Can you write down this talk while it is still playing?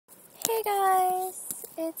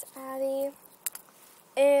it's Abby.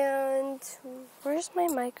 And where's my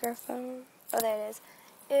microphone? Oh, there it is.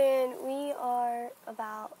 And we are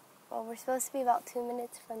we're supposed to be about 2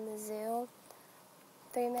 minutes from the zoo.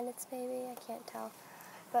 3 minutes maybe, I can't tell.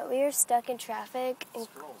 But we are stuck in traffic. And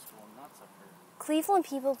Cleveland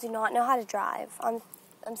people do not know how to drive. I'm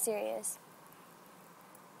serious.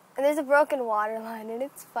 And there's a broken water line, and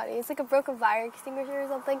it's funny. It's like a broken fire extinguisher or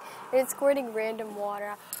something, and it's squirting random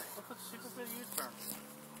water. Look at the stupid U-turn.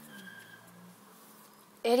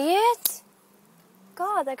 Idiot!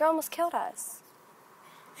 God, that girl almost killed us.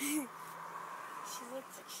 She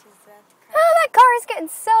looks like she's about to cry. Oh, that car is getting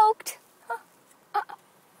soaked.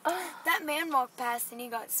 That man walked past and he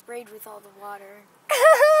got sprayed with all the water.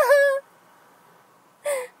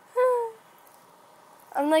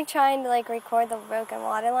 I'm like trying to record the broken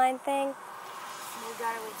water line thing, We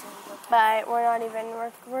gotta wait till we go past. but we're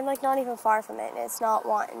not even far from it, and it's not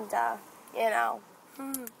wanting to,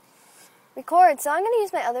 record. So I'm gonna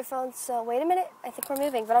use my other phone. So wait a minute, I think we're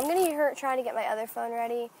moving, but I'm gonna try to get my other phone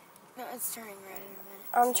ready. No, it's turning red in a minute.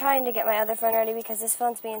 I'm trying to get my other phone ready because this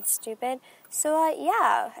phone's being stupid. So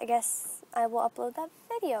yeah, I guess I will upload that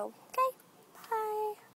video. Okay.